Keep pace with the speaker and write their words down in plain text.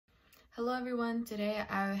Hello everyone, today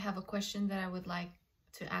I have a question that I would like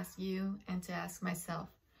to ask you and to ask myself.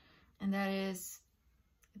 And that is,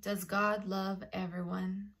 does God love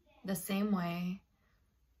everyone the same way,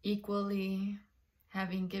 equally,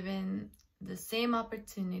 having given the same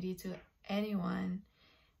opportunity to anyone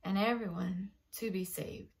and everyone to be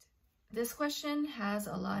saved? This question has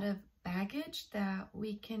a lot of baggage that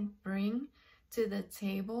we can bring to the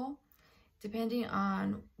table depending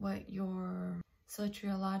on what your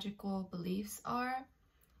soteriological beliefs are.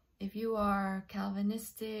 If you are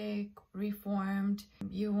Calvinistic, Reformed,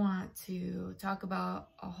 you want to talk about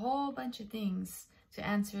a whole bunch of things to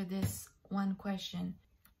answer this one question.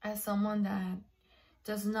 As someone that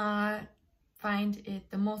does not find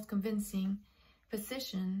it the most convincing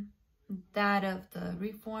position, that of the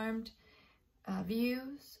Reformed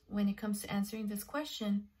views, when it comes to answering this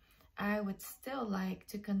question, I would still like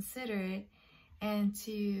to consider it and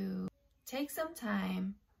to take some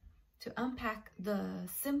time to unpack the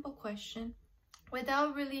simple question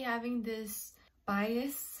without really having this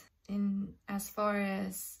bias in as far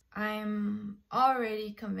as I'm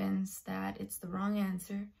already convinced that it's the wrong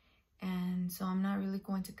answer, and so I'm not really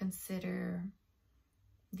going to consider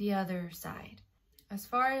the other side. As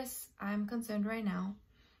far as I'm concerned right now,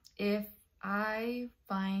 if I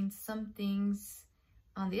find some things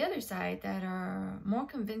on the other side that are more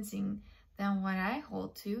convincing than what I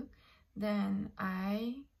hold to, then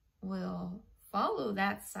I will follow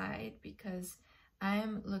that side because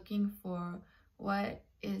I'm looking for what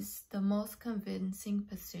is the most convincing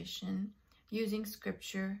position using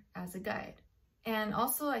scripture as a guide. And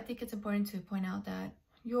also, I think it's important to point out that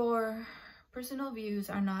your personal views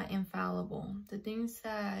are not infallible. The things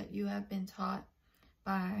that you have been taught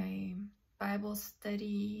by Bible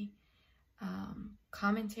study,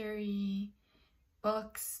 commentary,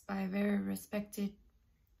 books by very respected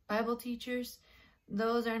Bible teachers,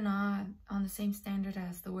 those are not on the same standard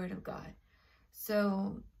as the Word of God.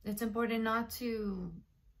 So it's important not to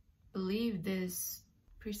believe this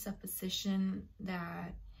presupposition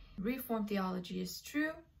that Reformed theology is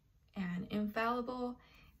true and infallible,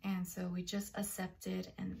 and so we just accept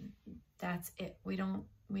it and that's it. We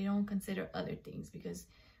don't consider other things because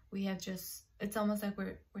we have just, it's almost like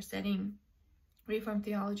we're setting Reformed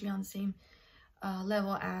theology on the same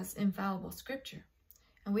level as infallible scripture,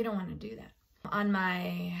 and we don't want to do that. On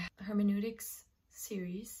my hermeneutics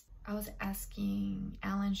series, I was asking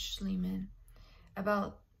Alan Schleman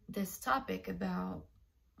about this topic about,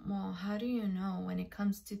 well, how do you know when it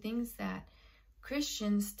comes to things that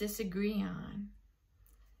Christians disagree on?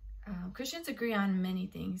 Christians agree on many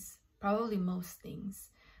things, probably most things,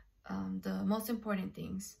 the most important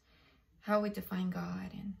things, how we define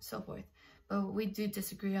God and so forth. But we do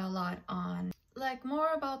disagree a lot on, like,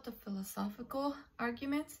 more about the philosophical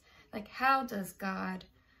arguments, like how does God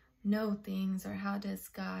know things or how does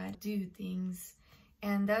God do things?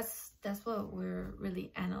 And that's what we're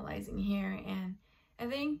really analyzing here. And I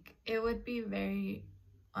think it would be very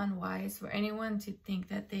unwise for anyone to think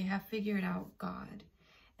that they have figured out God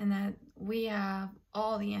and that we have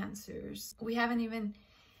all the answers. We haven't even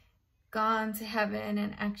gone to heaven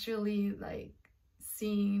and actually like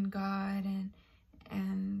seen God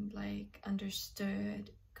and like understood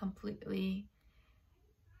completely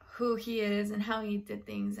who he is and how he did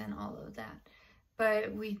things and all of that.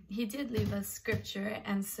 But he did leave us scripture,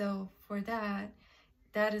 and so for that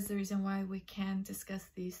is the reason why we can discuss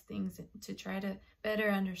these things to try to better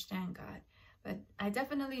understand God. But I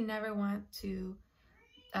definitely never want to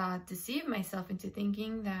deceive myself into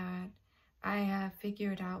thinking that I have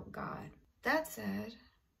figured out God. That said,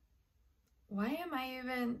 why am I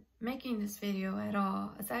even making this video at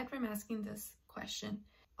all, aside from asking this question?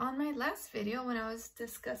 On my last video, when I was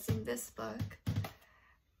discussing this book,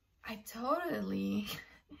 I totally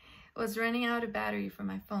was running out of battery for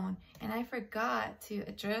my phone, and I forgot to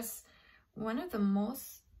address one of the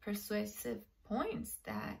most persuasive points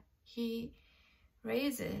that he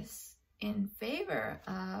raises in favor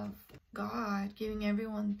of God giving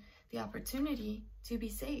everyone the opportunity to be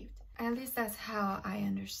saved. At least that's how I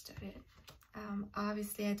understood it.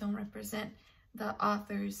 Obviously, I don't represent the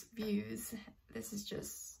author's views. This is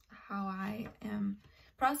just how I am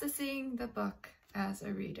processing the book as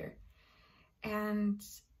a reader. And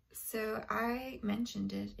so I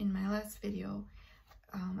mentioned it in my last video.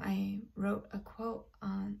 I wrote a quote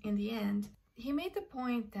in the end. He made the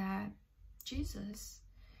point that Jesus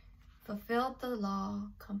fulfilled the law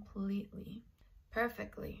completely,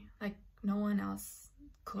 perfectly, like no one else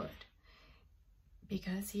could,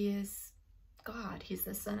 because he is God. He's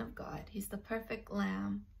the Son of God. He's the perfect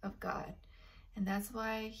Lamb of God. And that's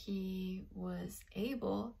why he was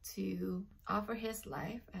able to offer his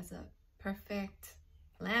life as a perfect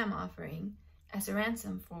lamb offering as a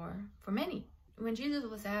ransom for many. When Jesus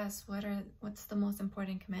was asked what's the most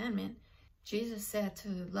important commandment, Jesus said to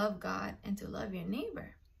love God and to love your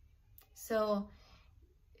neighbor. So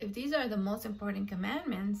if these are the most important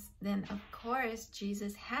commandments, then of course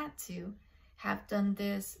Jesus had to have done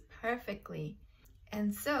this perfectly.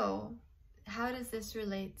 And so how does this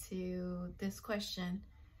relate to this question?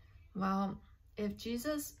 Well, if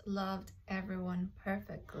Jesus loved everyone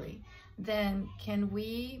perfectly, then can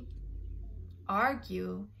we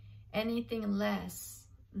argue anything less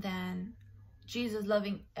than Jesus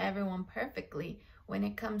loving everyone perfectly when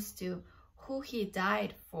it comes to who he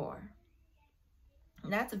died for?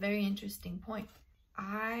 That's a very interesting point.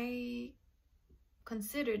 I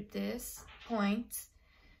considered this point,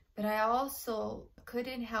 but I also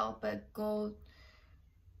couldn't help but go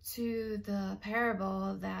to the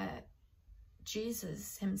parable that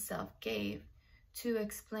Jesus himself gave to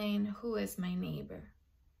explain who is my neighbor,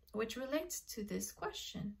 which relates to this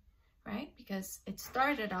question, right? Because it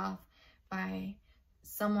started off by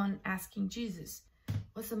someone asking Jesus,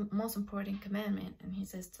 what's the most important commandment? And he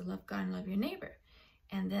says to love God and love your neighbor.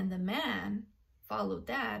 And then the man followed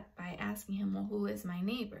that by asking him, well, who is my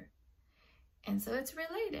neighbor? And so it's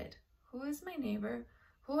related. Who is my neighbor?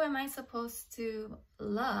 Who am I supposed to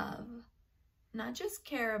love? Not just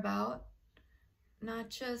care about, not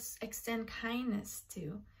just extend kindness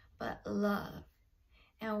to, but love.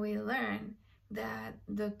 And we learn that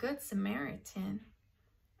the Good Samaritan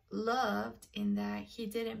loved in that he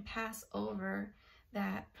didn't pass over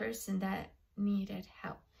that person that needed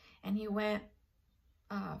help. And he went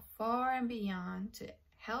far and beyond to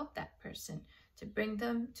help that person, to bring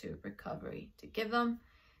them to recovery, to give them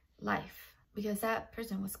life, because that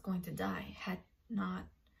person was going to die had not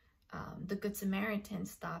the Good Samaritan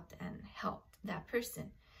stopped and helped that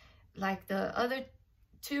person. Like the other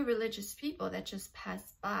two religious people that just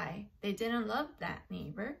passed by, they didn't love that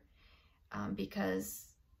neighbor because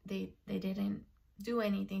they didn't do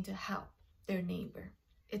anything to help their neighbor.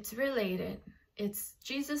 It's related. It's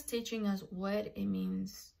Jesus teaching us what it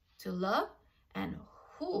means to love and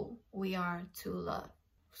who we are to love.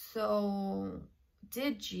 So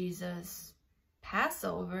did Jesus pass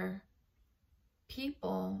over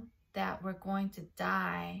people that were going to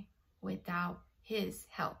die without his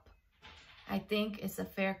help? I think it's a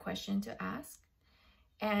fair question to ask.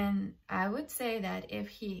 And I would say that if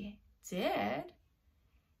he did,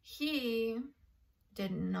 he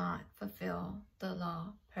did not fulfill the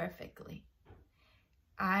law perfectly.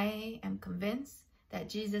 I am convinced that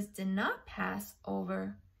Jesus did not pass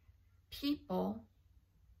over people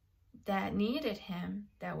that needed him,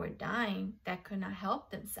 that were dying, that could not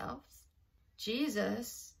help themselves.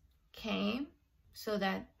 Jesus came so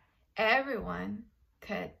that everyone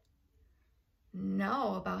could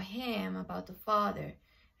know about him, about the Father,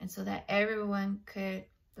 and so that everyone could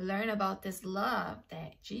learn about this love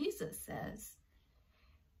that Jesus says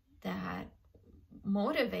that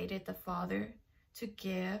motivated the Father to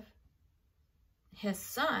give his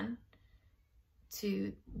Son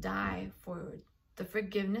to die for the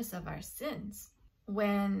forgiveness of our sins.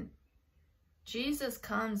 When Jesus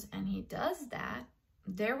comes and he does that,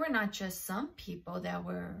 there were not just some people that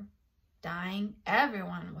were dying,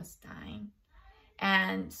 everyone was dying.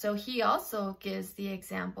 And so he also gives the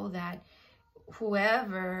example that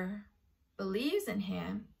whoever believes in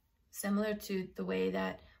him, similar to the way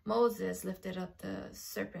that Moses lifted up the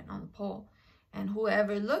serpent on the pole, and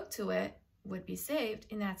whoever looked to it would be saved.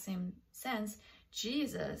 In that same sense,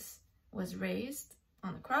 Jesus was raised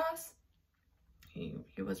on the cross. He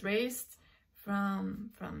was raised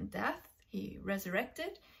from death. He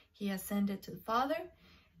resurrected. He ascended to the Father.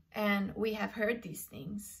 And we have heard these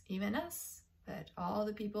things, even us. But all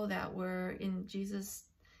the people that were in Jesus'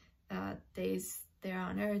 days there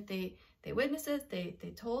on earth, they witnessed it.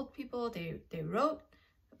 They told people. They wrote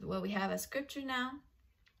what we have as scripture now.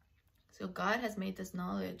 So God has made this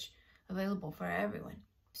knowledge available for everyone.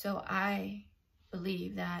 So I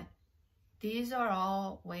believe that these are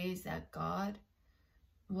all ways that God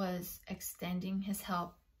was extending his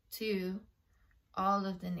help to all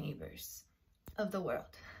of the neighbors of the world.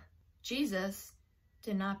 Jesus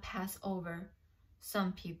did not pass over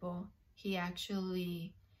some people. He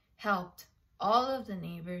actually helped all of the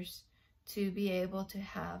neighbors to be able to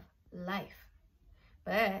have life.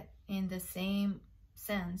 But in the same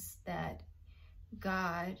sense that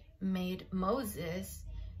God made Moses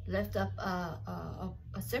lift up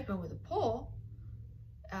a serpent with a pole,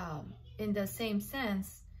 in the same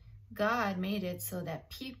sense, God made it so that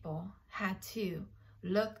people had to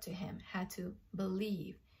look to him, had to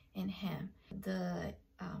believe in him. The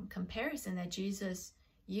comparison that Jesus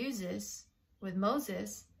uses with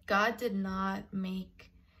Moses, God did not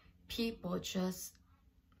make people just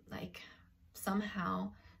like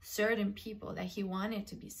somehow certain people that he wanted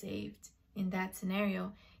to be saved. In that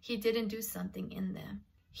scenario, he didn't do something in them.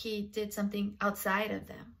 He did something outside of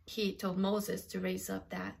them. He told Moses to raise up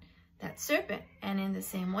that serpent. And in the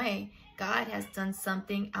same way, God has done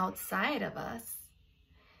something outside of us.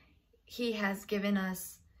 He has given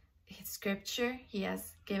us his scripture. He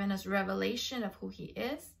has given us revelation of who he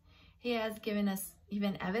is. He has given us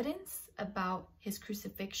even evidence about his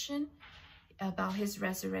crucifixion, about his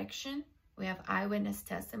resurrection. We have eyewitness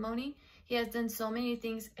testimony. He has done so many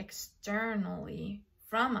things externally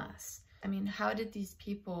from us. I mean, how did these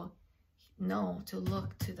people know to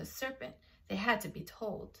look to the serpent? They had to be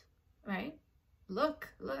told, right? Look,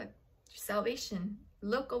 your salvation.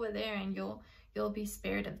 Look over there and you'll be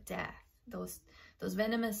spared of death. Those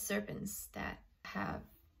venomous serpents that have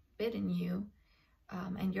bitten you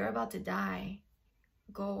and you're about to die,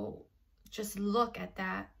 go just look at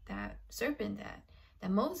that serpent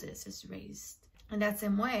that Moses has raised. In that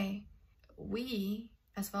same way, we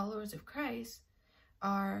as followers of Christ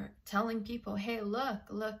are telling people, hey,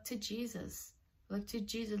 look to Jesus. Look to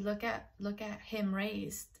Jesus. Look at him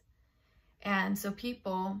raised. And so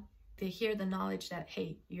people, they hear the knowledge that,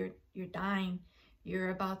 hey, you're dying. You're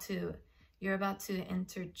about to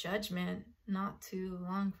enter judgment not too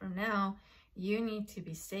long from now. You need to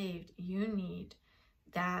be saved. You need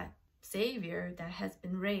that Savior that has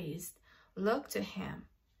been raised. Look to him.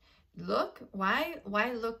 Look. Why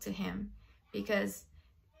look to him? Because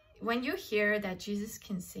when you hear that Jesus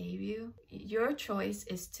can save you, your choice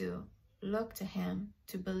is to look to him,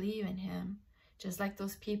 to believe in him. Just like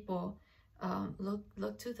those people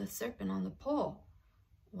look to the serpent on the pole.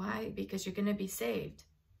 Why? Because you're going to be saved.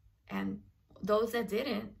 And those that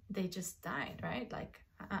didn't, they just died, right? Like,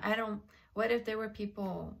 I don't, what if there were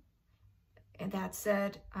people that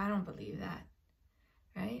said, I don't believe that,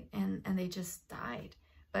 right? And they just died.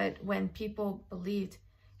 But when people believed,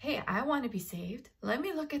 hey, I want to be saved, let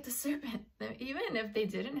me look at the serpent. Even if they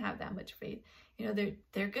didn't have that much faith, you know,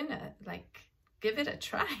 they're gonna like give it a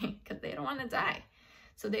try because they don't want to die.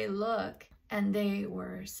 So they look and they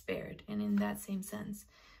were spared. And in that same sense,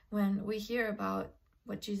 when we hear about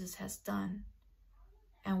what Jesus has done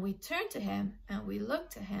and we turn to him and we look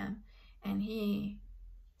to him and he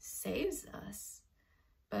saves us,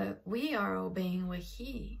 but we are obeying what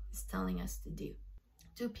he is telling us to do.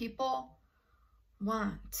 Do people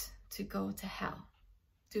want to go to hell?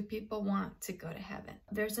 Do people want to go to heaven?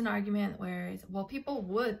 There's an argument where, well, people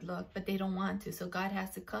would look, but they don't want to. So God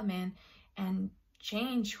has to come in and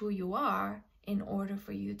change who you are in order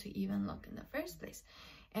for you to even look in the first place.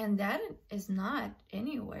 And that is not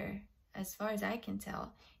anywhere, as far as I can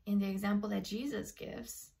tell, in the example that Jesus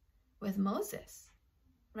gives with Moses.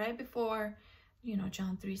 Right before, you know,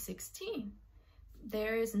 John 3:16.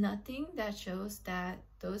 There is nothing that shows that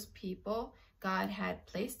those people, God had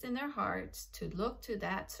placed in their hearts to look to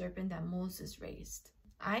that serpent that Moses raised.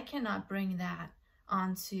 I cannot bring that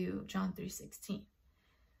onto John 3:16.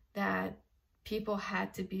 That people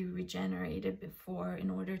had to be regenerated before in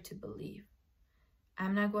order to believe.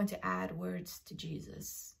 I'm not going to add words to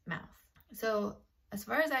Jesus' mouth. So as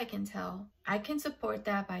far as I can tell, I can support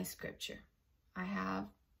that by scripture. I have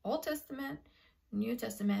Old Testament, New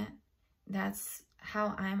Testament. That's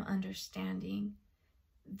how I'm understanding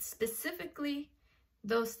specifically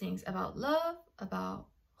those things about love, about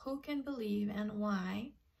who can believe and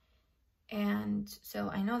why. And so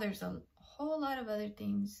I know there's a whole lot of other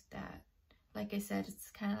things that, like I said, it's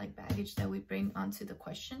kind of like baggage that we bring onto the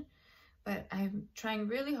question, but I'm trying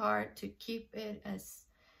really hard to keep it as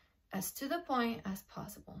to the point as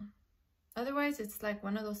possible. Otherwise, it's like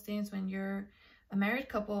one of those things when you're a married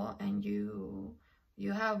couple and you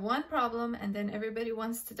have one problem and then everybody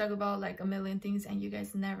wants to talk about like a million things and you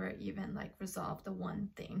guys never even like resolve the one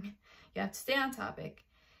thing. You have to stay on topic.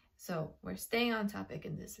 So we're staying on topic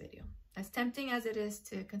in this video, as tempting as it is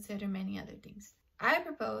to consider many other things. I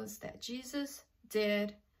propose that Jesus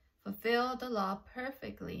did fulfill the law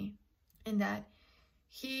perfectly in that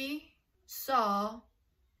he saw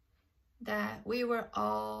that we were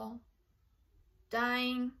all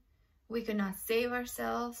dying. We could not save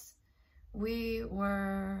ourselves. We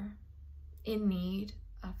were in need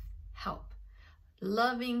of help,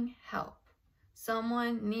 loving help.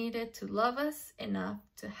 Someone needed to love us enough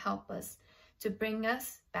to help us, to bring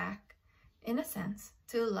us back, in a sense,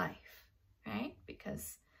 to life, right?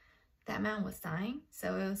 Because that man was dying.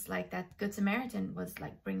 So it was like that Good Samaritan was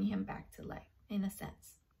like bringing him back to life, in a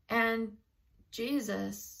sense. And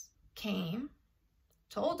Jesus came,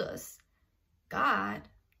 told us God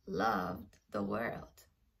loved the world.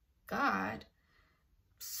 God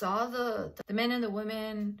saw the men and the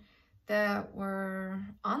women that were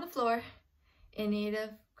on the floor in need of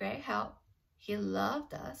great help. He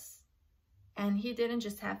loved us, and he didn't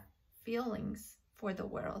just have feelings for the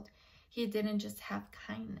world. He didn't just have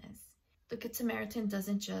kindness. The Good Samaritan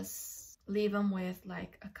doesn't just leave them with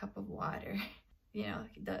like a cup of water. You know,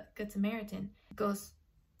 the Good Samaritan goes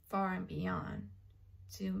far and beyond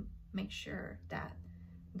to make sure that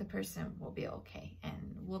the person will be okay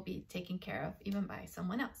and will be taken care of even by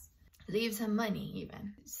someone else. Leaves him money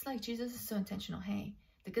even. It's like Jesus is so intentional. Hey,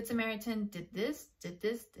 the Good Samaritan did this, did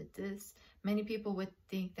this, did this. Many people would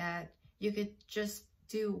think that you could just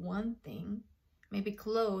do one thing, maybe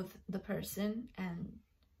clothe the person and,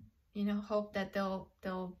 you know, hope that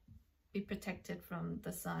they'll be protected from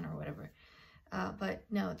the sun or whatever. But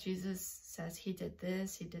no, Jesus says he did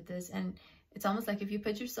this, and it's almost like if you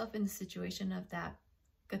put yourself in the situation of that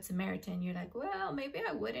Good Samaritan, you're like, well, maybe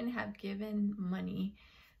I wouldn't have given money.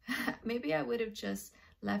 Maybe I would have just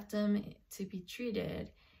left him to be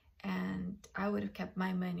treated, and I would have kept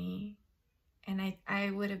my money, and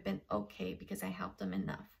I would have been okay because I helped him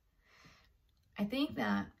enough. I think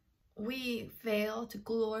that we fail to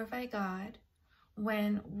glorify God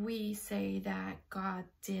when we say that God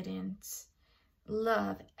didn't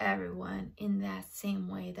love everyone in that same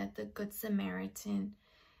way that the Good Samaritan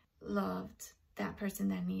loved that person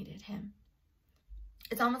that needed him.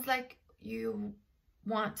 It's almost like you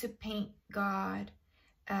want to paint God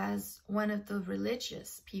as one of the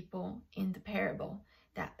religious people in the parable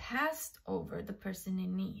that passed over the person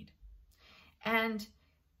in need. And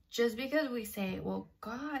just because we say, well,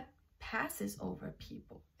 God passes over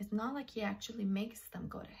people, it's not like he actually makes them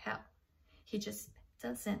go to hell. He just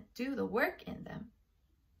doesn't do the work in them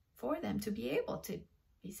for them to be able to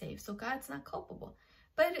be saved. So God's not culpable.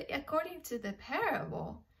 But according to the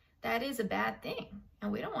parable, that is a bad thing.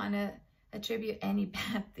 And we don't want to attribute any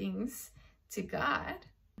bad things to God.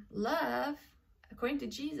 Love, according to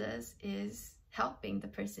Jesus, is helping the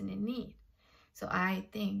person in need. So I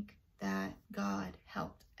think that God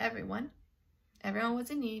helped everyone. Everyone was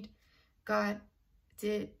in need. God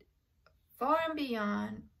did far and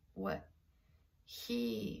beyond what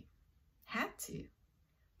he had to.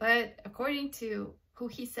 But according to who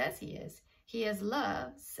he says he is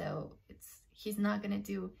love. So he's not going to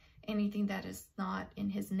do anything that is not in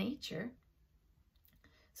his nature.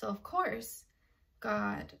 So of course,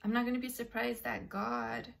 God, I'm not going to be surprised that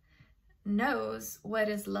God knows what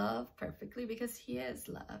is love perfectly because he is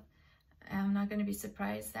love. I'm not going to be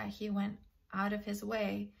surprised that he went out of his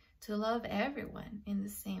way to love everyone in the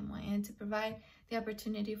same way and to provide the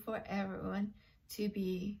opportunity for everyone to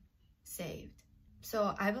be saved.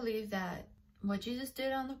 So I believe that what Jesus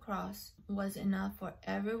did on the cross was enough for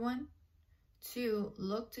everyone to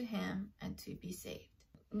look to him and to be saved.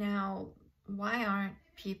 Now, why aren't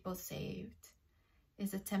people saved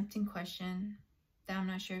is a tempting question that I'm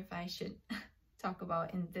not sure if I should talk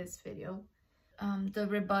about in this video. The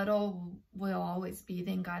rebuttal will always be,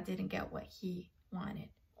 then God didn't get what he wanted.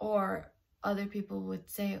 Or other people would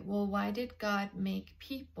say, well, why did God make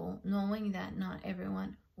people knowing that not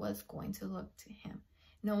everyone was going to look to him,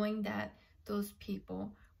 knowing that those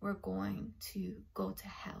people were going to go to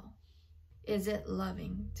hell? Is it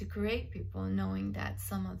loving to create people knowing that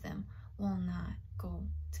some of them will not go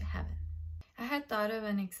to heaven? I had thought of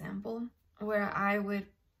an example where I would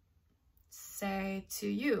say to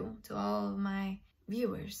you, to all of my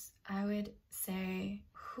viewers, I would say,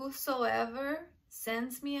 whosoever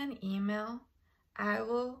sends me an email, I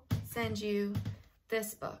will send you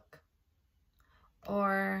this book,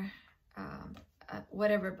 or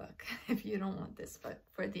whatever book, if you don't want this book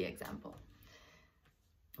for the example.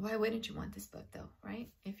 Why wouldn't you want this book though, right?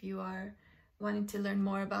 If you are wanting to learn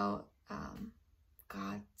more about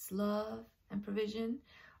God's love and provision,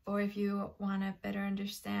 or if you want to better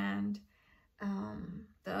understand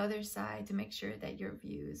the other side to make sure that your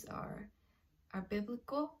views are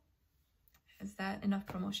biblical. Is that enough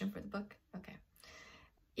promotion for the book? Okay.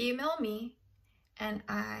 Email me and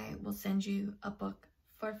I will send you a book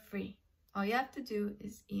for free. All you have to do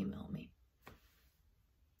is email me.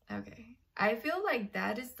 Okay. I feel like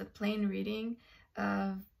that is the plain reading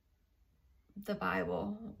of the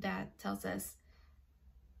Bible that tells us,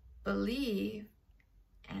 believe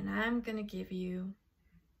and I'm going to give you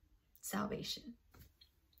salvation.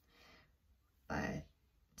 But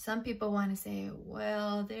some people want to say,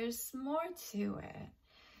 well, there's more to it.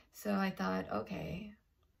 So I thought, okay,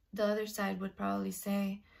 the other side would probably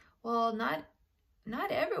say, well, not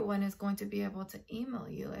everyone is going to be able to email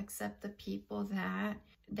you except the people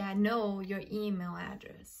that know your email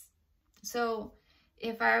address. So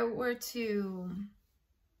if I were to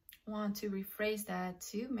want to rephrase that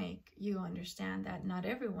to make you understand that not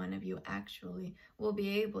every one of you actually will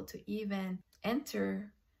be able to even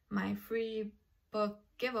enter my free book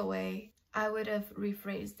giveaway. I would have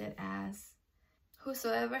rephrased it as,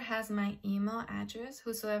 whosoever has my email address,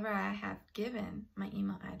 whosoever I have given my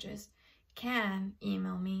email address, can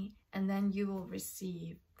email me, and then you will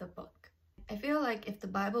receive the book. I feel like if the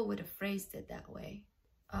Bible would have phrased it that way,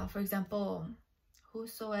 for example,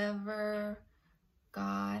 whosoever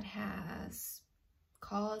God has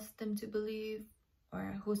caused them to believe,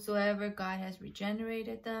 or whosoever God has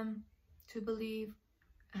regenerated them to believe,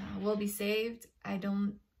 will be saved. I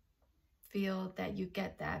don't feel that you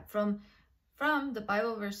get that from the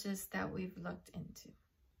Bible verses that we've looked into.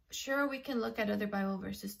 Sure, we can look at other Bible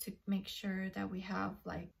verses to make sure that we have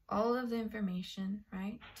like all of the information,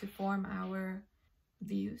 right, to form our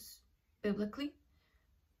views biblically.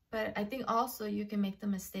 But I think also you can make the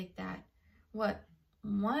mistake that what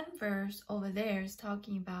one verse over there is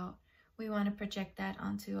talking about, we want to project that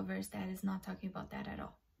onto a verse that is not talking about that at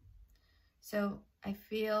all. So I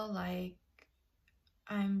feel like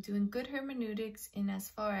I'm doing good hermeneutics in as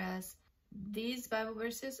far as these Bible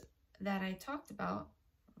verses that I talked about,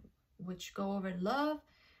 which go over love,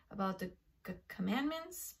 about the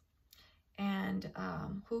commandments, and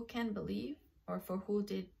who can believe, or for who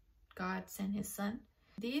did God send his son.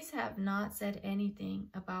 These have not said anything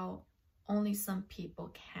about only some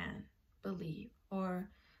people can believe, or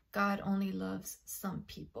God only loves some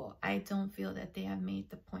people. I don't feel that they have made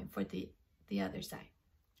the point for the other side.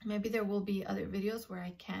 Maybe there will be other videos where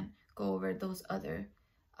I can go over those other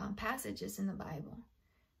passages in the Bible.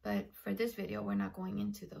 But for this video, we're not going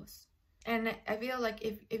into those. And I feel like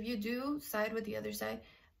if you do side with the other side,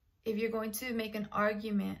 if you're going to make an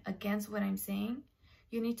argument against what I'm saying,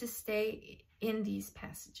 you need to stay in these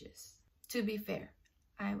passages. To be fair,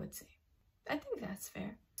 I would say. I think that's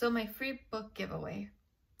fair. So my free book giveaway,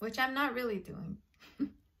 which I'm not really doing,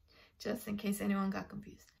 just in case anyone got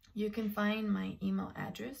confused. You can find my email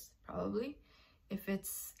address, probably. If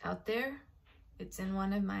it's out there, it's in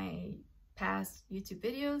one of my past YouTube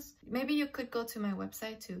videos. Maybe you could go to my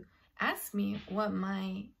website to ask me what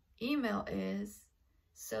my email is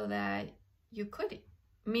so that you could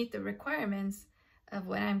meet the requirements of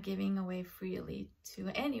what I'm giving away freely to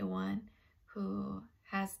anyone who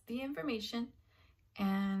has the information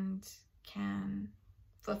and can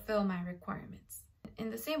fulfill my requirements. In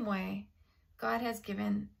the same way, God has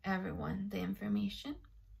given everyone the information.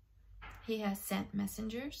 He has sent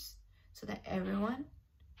messengers so that everyone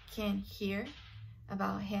can hear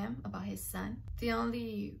about him, about his son. The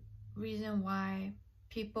only reason why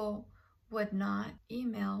people would not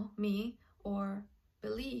email me or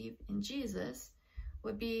believe in Jesus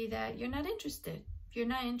would be that you're not interested. If you're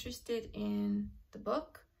not interested in the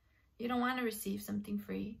book, you don't want to receive something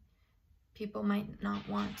free. People might not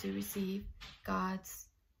want to receive God's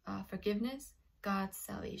forgiveness, God's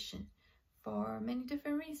salvation, for many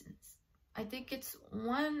different reasons. I think it's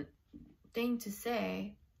one thing to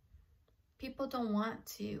say people don't want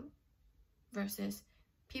to versus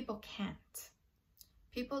people can't.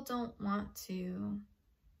 People don't want to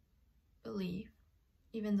believe,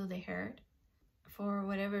 even though they heard, for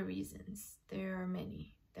whatever reasons. There are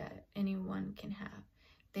many that anyone can have.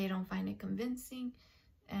 They don't find it convincing,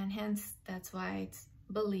 and hence that's why it's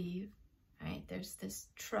believe, right? There's this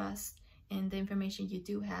trust in the information you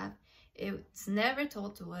do have. It's never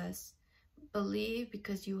told to us, believe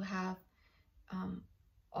because you have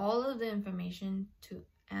all of the information to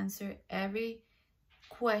answer every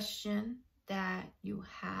question that you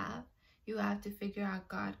have. You have to figure out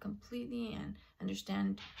God completely and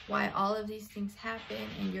understand why all of these things happen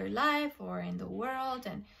in your life or in the world.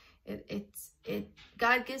 And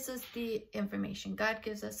God gives us the information. God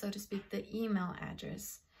gives us, so to speak, the email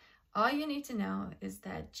address. All you need to know is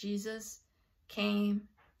that Jesus came,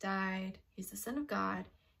 died, he's the Son of God,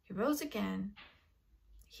 he rose again.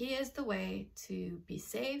 He is the way to be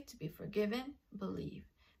saved, to be forgiven, believe.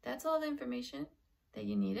 That's all the information that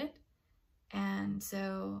you needed. And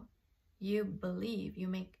so you believe, you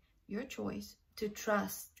make your choice to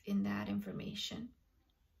trust in that information.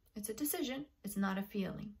 It's a decision, it's not a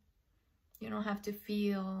feeling. You don't have to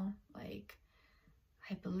feel like,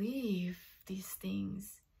 I believe these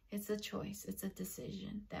things. It's a choice, it's a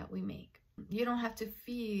decision that we make. You don't have to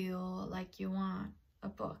feel like you want a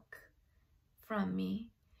book from me.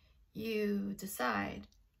 You decide,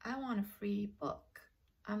 I want a free book.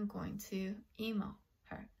 I'm going to email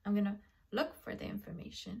her. I'm going to look for the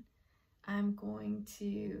information. I'm going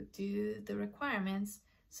to do the requirements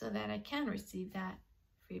so that I can receive that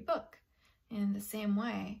free book. In the same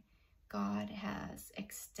way, God has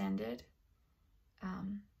extended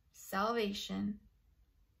salvation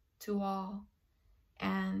to all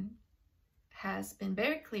and has been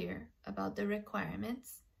very clear about the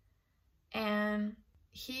requirements. And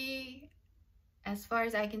he, as far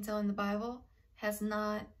as I can tell in the Bible, has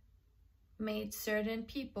not made certain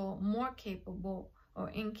people more capable or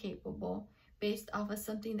incapable based off of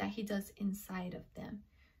something that he does inside of them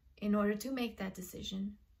in order to make that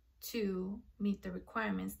decision to meet the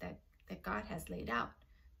requirements that God has laid out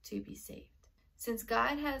to be saved. Since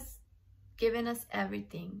God has given us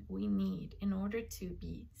everything we need in order to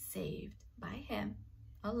be saved by him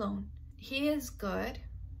alone, he is good.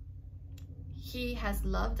 He has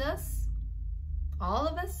loved us, all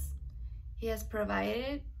of us. He has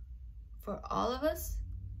provided for all of us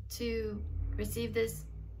to receive this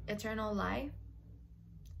eternal life,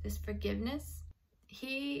 this forgiveness.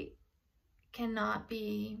 He cannot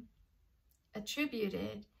be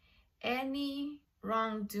attributed any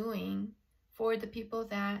wrongdoing for the people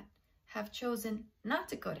that have chosen not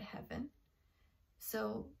to go to heaven.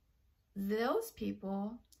 So those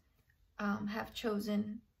people have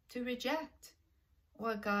chosen to reject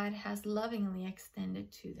what God has lovingly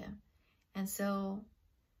extended to them. And so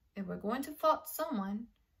if we're going to fault someone,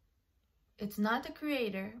 it's not the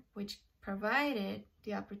Creator, which provided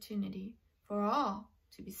the opportunity for all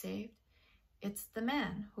to be saved. It's the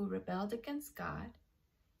man who rebelled against God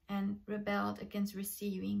and rebelled against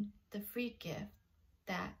receiving the free gift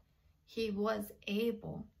that he was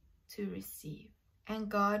able to receive. And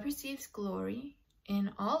God receives glory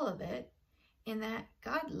in all of it, in that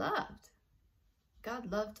God loved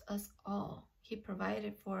us all. He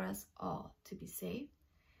provided for us all to be saved.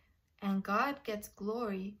 And God gets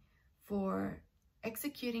glory for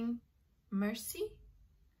executing mercy,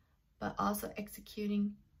 but also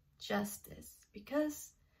executing justice.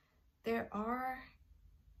 Because there are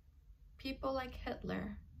people like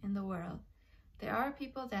Hitler in the world. There are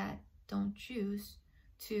people that don't choose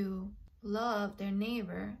to love their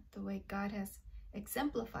neighbor the way God has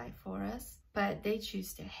exemplified for us, but they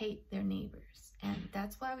choose to hate their neighbors. And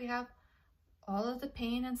that's why we have all of the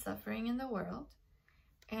pain and suffering in the world.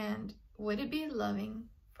 And would it be loving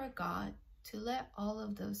for God to let all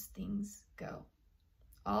of those things go?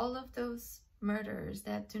 All of those murderers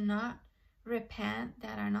that do not repent,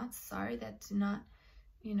 that are not sorry, that do not,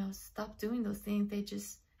 stop doing those things.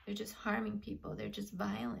 They're just harming people. They're just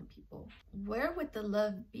violent people. Where would the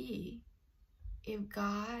love be if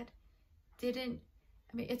God didn't?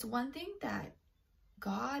 It's one thing that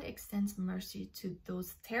God extends mercy to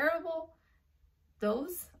those terrible,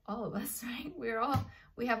 all of us, right?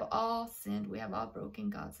 We have all sinned. We have all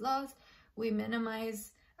broken God's laws. We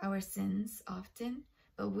minimize our sins often,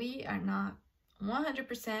 but we are not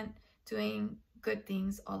 100% doing good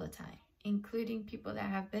things all the time, including people that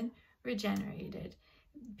have been regenerated,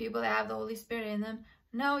 people that have the Holy Spirit in them.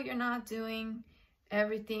 No, you're not doing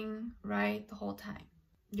everything right the whole time.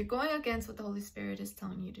 You're going against what the Holy Spirit is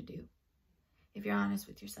telling you to do, if you're honest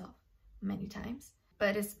with yourself, many times.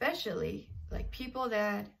 But especially like people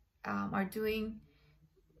that are doing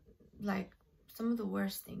like some of the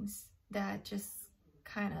worst things that just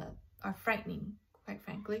kind of are frightening, quite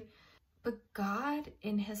frankly. But God,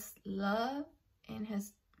 in his love, in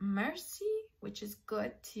his mercy, which is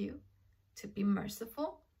good to be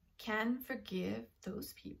merciful, can forgive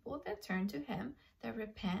those people that turn to him, that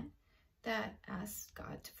repent, that ask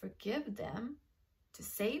God to forgive them, to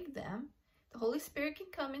save them. The Holy Spirit can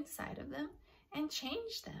come inside of them and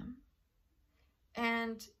change them.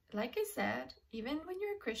 And like I said, even when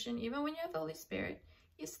you're a Christian, even when you have the Holy Spirit,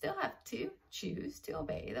 you still have to choose to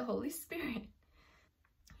obey the Holy Spirit.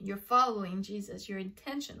 You're following Jesus. You're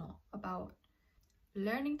intentional about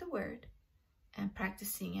learning the word and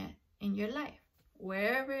practicing it in your life,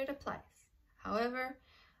 wherever it applies. However,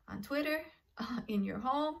 on Twitter, in your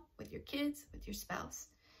home, with your kids, with your spouse,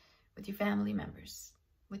 with your family members,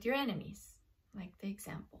 with your enemies, like the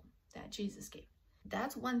example that Jesus gave.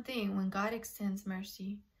 That's one thing when God extends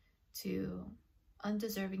mercy to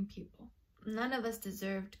undeserving people. None of us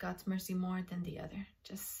deserved God's mercy more than the other.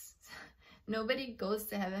 Just nobody goes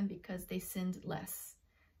to heaven because they sinned less.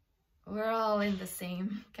 We're all in the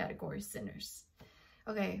same category, sinners.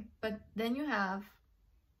 Okay, but then you have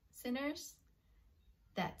sinners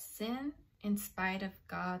that sin in spite of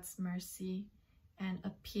God's mercy and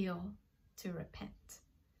appeal to repent.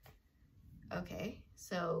 Okay,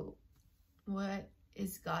 so what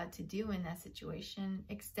is God to do in that situation?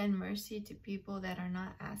 Extend mercy to people that are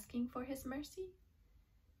not asking for his mercy,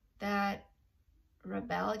 that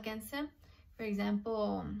rebel against him. For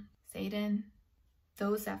example, Satan,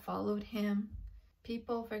 those that followed him,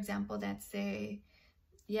 people, for example, that say,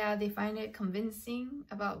 yeah, they find it convincing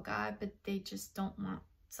about God, but they just don't want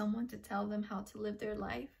someone to tell them how to live their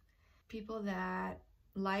life. People that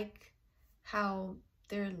like how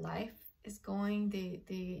their life is going,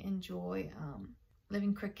 they enjoy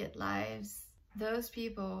living crooked lives. Those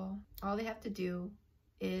people, all they have to do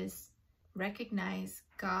is recognize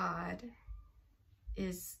God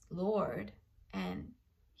is Lord, and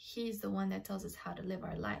He's the one that tells us how to live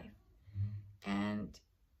our life. And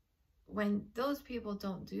when those people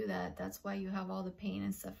don't do that, that's why you have all the pain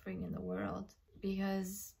and suffering in the world,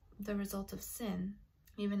 because the result of sin.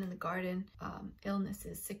 Even in the garden,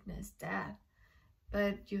 illnesses, sickness, death.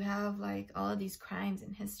 But you have like all of these crimes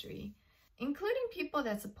in history, including people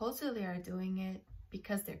that supposedly are doing it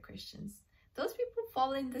because they're Christians. Those people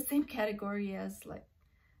fall in the same category as like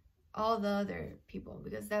all the other people,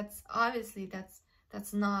 because that's obviously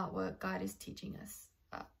that's not what God is teaching us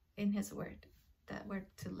in His Word, that we're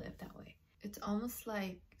to live that way. It's almost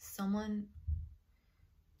like someone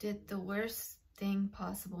did the worst thing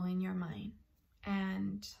possible in your mind,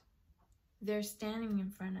 and they're standing in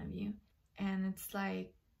front of you, and it's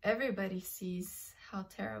like everybody sees how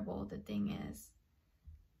terrible the thing is,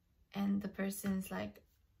 and the person's like,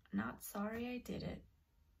 not sorry I did it,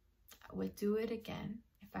 I would do it again.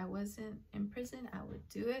 If I wasn't in prison, I would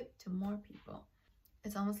do it to more people.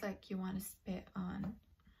 It's almost like you want to spit on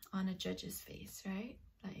a judge's face, right?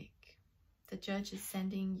 Like the judge is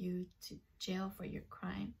sending you to jail for your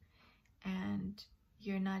crime, and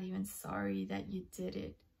you're not even sorry that you did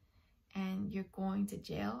it, and you're going to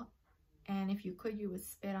jail. And if you could, you would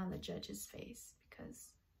spit on the judge's face,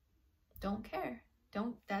 because don't care.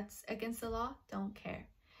 That's against the law. Don't care.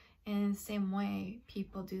 And in the same way,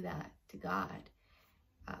 people do that to God.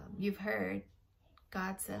 You've heard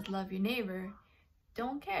God says, love your neighbor.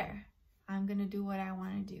 Don't care. I'm going to do what I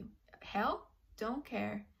want to do. Hell, don't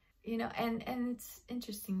care. You know, and it's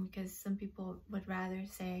interesting because some people would rather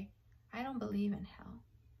say, I don't believe in hell.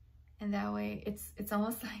 And that way it's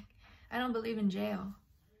almost like, I don't believe in jail.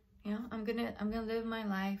 You know, I'm gonna live my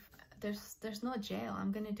life. There's no jail.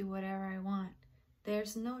 I'm gonna do whatever I want.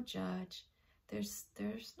 There's no judge. There's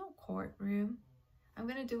no courtroom. I'm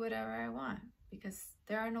gonna do whatever I want because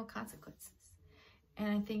there are no consequences. And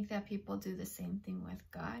I think that people do the same thing with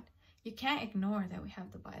God. You can't ignore that we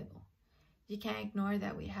have the Bible. You can't ignore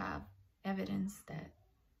that we have evidence that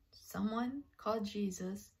someone called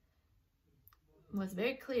Jesus was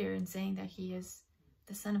very clear in saying that He is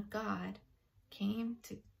the Son of God, came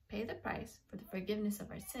to pay the price for the forgiveness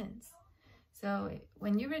of our sins. So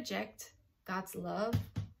when you reject God's love,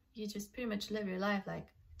 you just pretty much live your life like,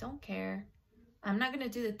 don't care. I'm not going to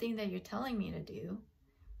do the thing that you're telling me to do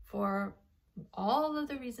for all of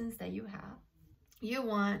the reasons that you have. You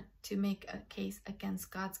want to make a case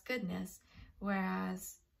against God's goodness,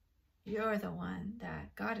 whereas you're the one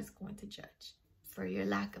that God is going to judge for your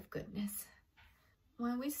lack of goodness.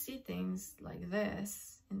 When we see things like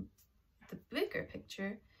this in the bigger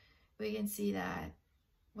picture, we can see that,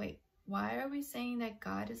 wait, why are we saying that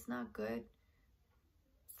God is not good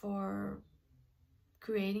for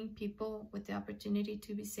creating people with the opportunity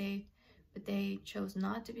to be saved, but they chose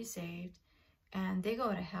not to be saved and they go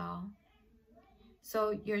to hell?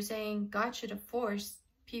 So you're saying God should have forced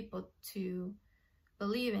people to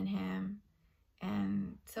believe in Him.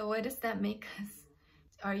 And so what does that make us?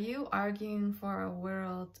 Are you arguing for a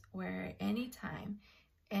world where anytime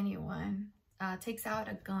anyone takes out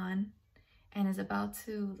a gun and is about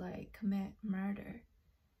to like commit murder,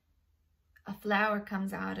 a flower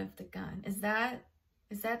comes out of the gun? Is that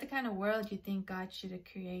the kind of world you think God should have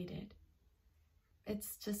created?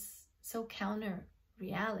 It's just so counter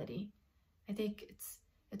reality. I think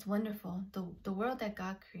it's wonderful. The world that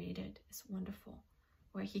God created is wonderful,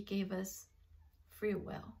 where He gave us free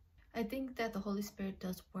will. I think that the Holy Spirit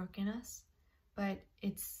does work in us, but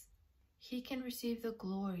He can receive the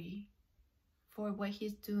glory for what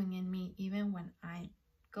He's doing in me, even when I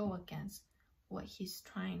go against what He's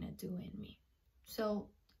trying to do in me. So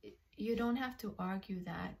you don't have to argue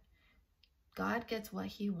that God gets what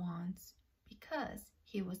He wants because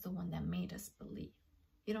He was the one that made us believe.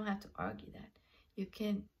 You don't have to argue that. You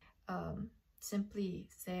can simply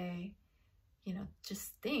say, you know,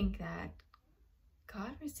 just think that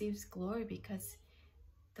God receives glory because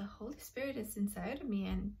the Holy Spirit is inside of me,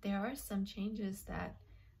 and there are some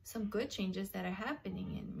good changes that are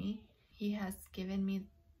happening in me. He has given me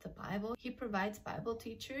the Bible. He provides Bible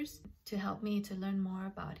teachers to help me to learn more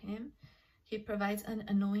about Him. He provides an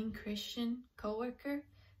annoying Christian coworker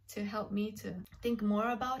to help me to think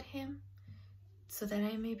more about Him so that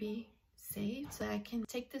I may be saved, so I can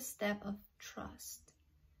take the step of trust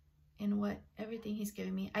in everything He's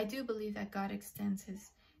given me. I do believe that God extends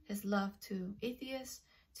His love to atheists,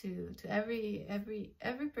 to every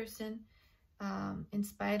person, in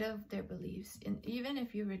spite of their beliefs. And even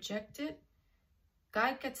if you reject it,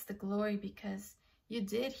 God gets the glory, because you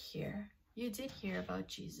did hear about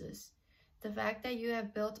Jesus. The fact that you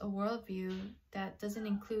have built a worldview that doesn't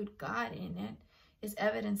include God in it is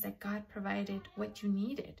evidence that God provided what you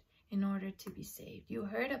needed in order to be saved. You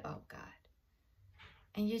heard about God,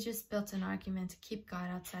 and you just built an argument to keep God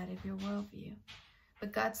outside of your worldview.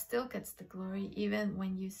 But God still gets the glory, even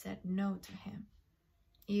when you said no to him.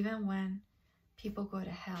 Even when people go to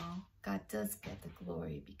hell, God does get the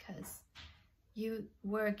glory, because you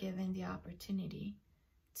were given the opportunity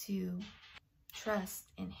to trust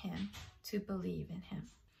in him, to believe in him.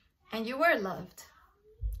 And you were loved.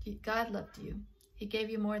 God loved you. He gave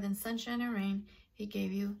you more than sunshine and rain. He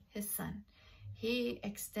gave you his son. He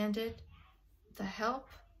extended the help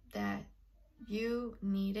that you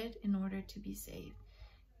needed in order to be saved.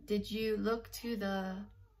 Did you look to the,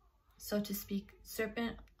 so to speak,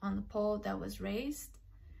 serpent on the pole that was raised?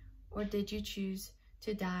 Or did you choose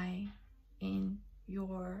to die in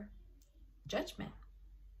your judgment?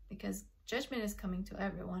 Because judgment is coming to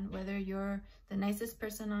everyone, whether you're the nicest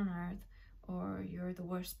person on earth or you're the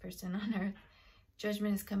worst person on earth.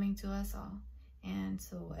 Judgment is coming to us all. And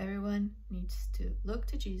so everyone needs to look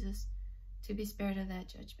to Jesus to be spared of that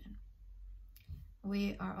judgment.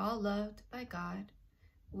 We are all loved by God.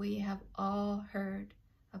 We have all heard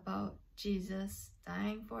about Jesus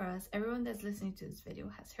dying for us. Everyone that's listening to this video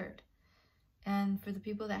has heard. And for the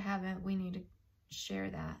people that haven't, we need to share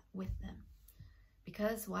that with them.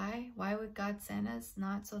 Because why? Why would God send us?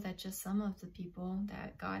 Not so that just some of the people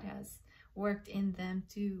that God has worked in them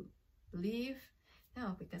to believe.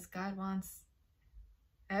 No, because God wants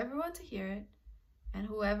everyone to hear it. And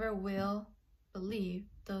whoever will believe,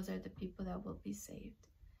 those are the people that will be saved.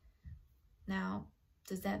 Now,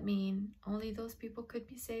 does that mean only those people could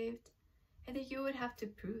be saved? I think you would have to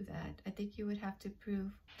prove that. I think you would have to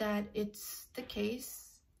prove that it's the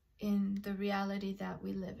case in the reality that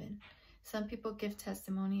we live in. Some people give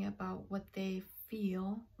testimony about what they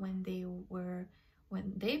feel when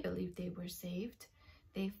they believed they were saved.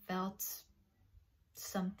 They felt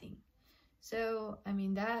something. So, I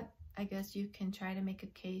mean, that, I guess you can try to make a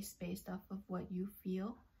case based off of what you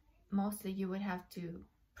feel. Mostly you would have to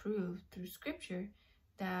prove through scripture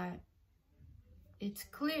that it's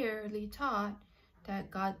clearly taught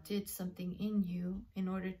that God did something in you in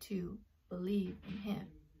order to believe in him,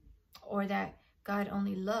 or that God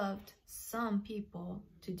only loved some people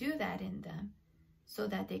to do that in them so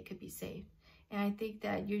that they could be saved. And I think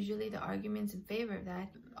that usually the arguments in favor of that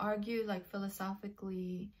argue like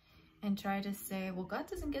philosophically and try to say, well, God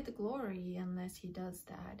doesn't get the glory unless he does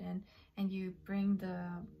that. And you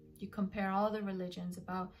compare all the religions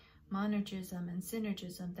about monergism and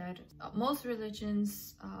synergism, that most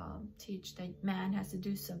religions teach that man has to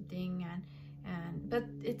do something, but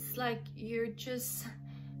it's like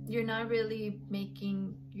you're not really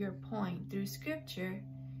making your point through scripture.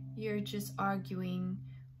 You're just arguing,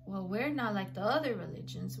 well, we're not like the other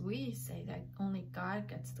religions. We say that only God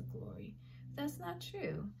gets the glory. That's not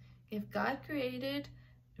true. If God created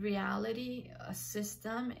reality, a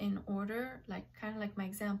system in order, like kind of like my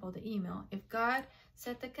example, the email, if God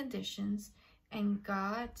set the conditions and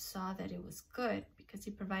God saw that it was good because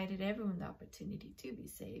he provided everyone the opportunity to be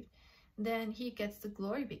saved, then he gets the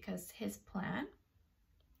glory because his plan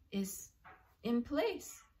is in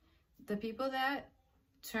place. The people that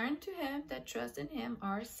turn to him, that trust in him,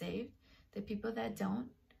 are saved. The people that don't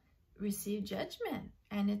receive judgment.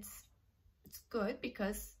 And it's good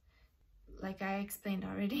because, like I explained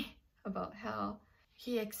already about how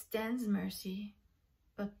he extends mercy,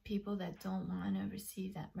 but people that don't want to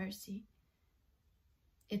receive that mercy,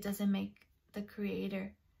 it doesn't make the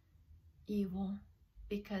creator evil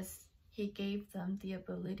because he gave them the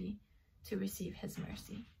ability to receive his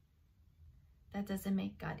mercy. That doesn't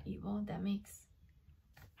make God evil. That makes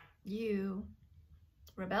you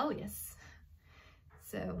rebellious.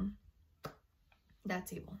 So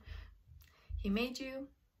that's evil. He made you.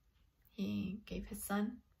 He gave his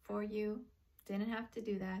son for you. Didn't have to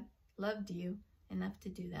do that. Loved you enough to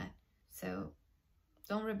do that. So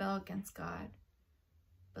don't rebel against God.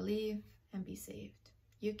 Believe and be saved.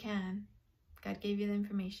 You can. God gave you the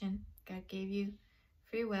information. God gave you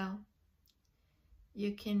free will.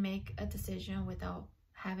 You can make a decision without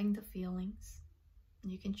having the feelings.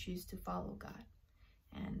 You can choose to follow God.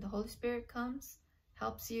 And the Holy Spirit comes,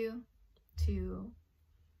 helps you to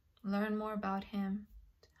learn more about him,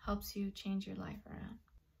 helps you change your life around.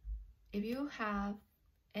 If you have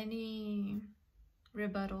any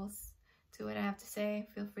rebuttals to what I have to say,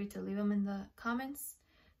 feel free to leave them in the comments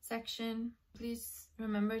section. Please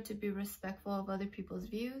remember to be respectful of other people's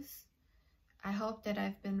views. I hope that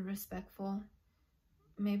I've been respectful.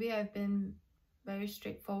 Maybe I've been very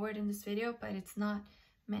straightforward in this video, but it's not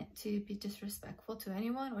meant to be disrespectful to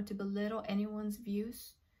anyone or to belittle anyone's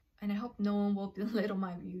views. And I hope no one will belittle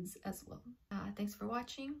my views as well. Thanks for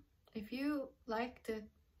watching. If you like the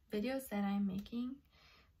videos that I'm making,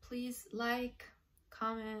 please like,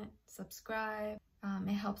 comment, subscribe.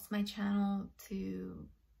 It helps my channel to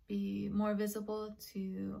be more visible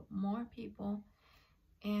to more people,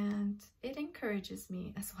 and it encourages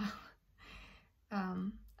me as well.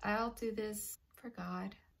 I'll do this for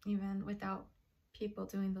God, even without people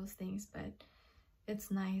doing those things, but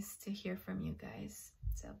it's nice to hear from you guys.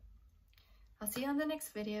 So I'll see you on the next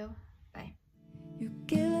video. Bye. You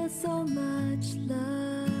give us so much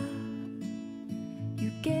love.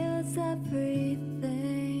 You gave us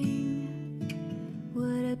everything.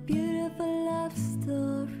 What a beautiful love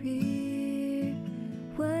story.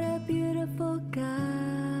 What a beautiful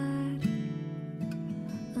God.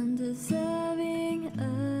 Undeserving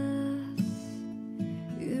us,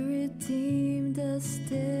 you redeemed us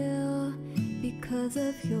still because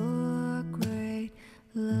of your great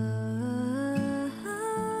love.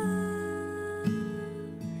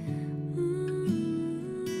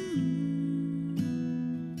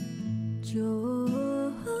 Joy,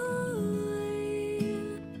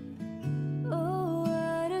 oh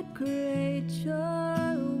what a great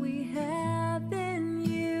joy we have in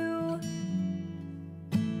you.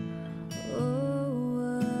 Oh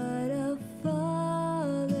what a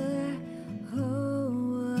Father, oh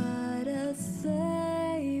what a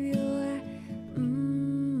Savior.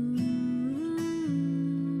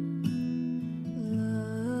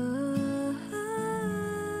 Love.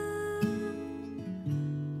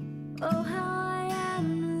 Oh, how I am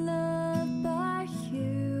loved by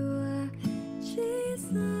you,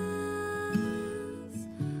 Jesus.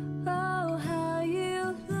 Oh, how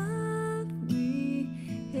you love me.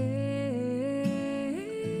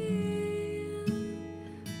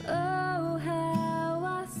 Oh, how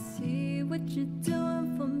I see what you're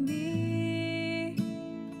doing for me.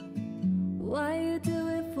 Why you do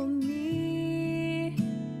it for me?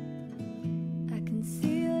 I can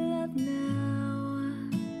see your love now.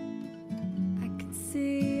 I can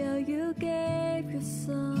see how you gave your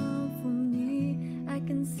son for me. I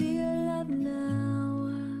can see your love now.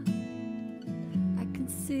 I can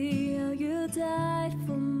see how you died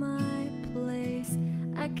for my place.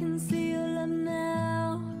 I can see your love now.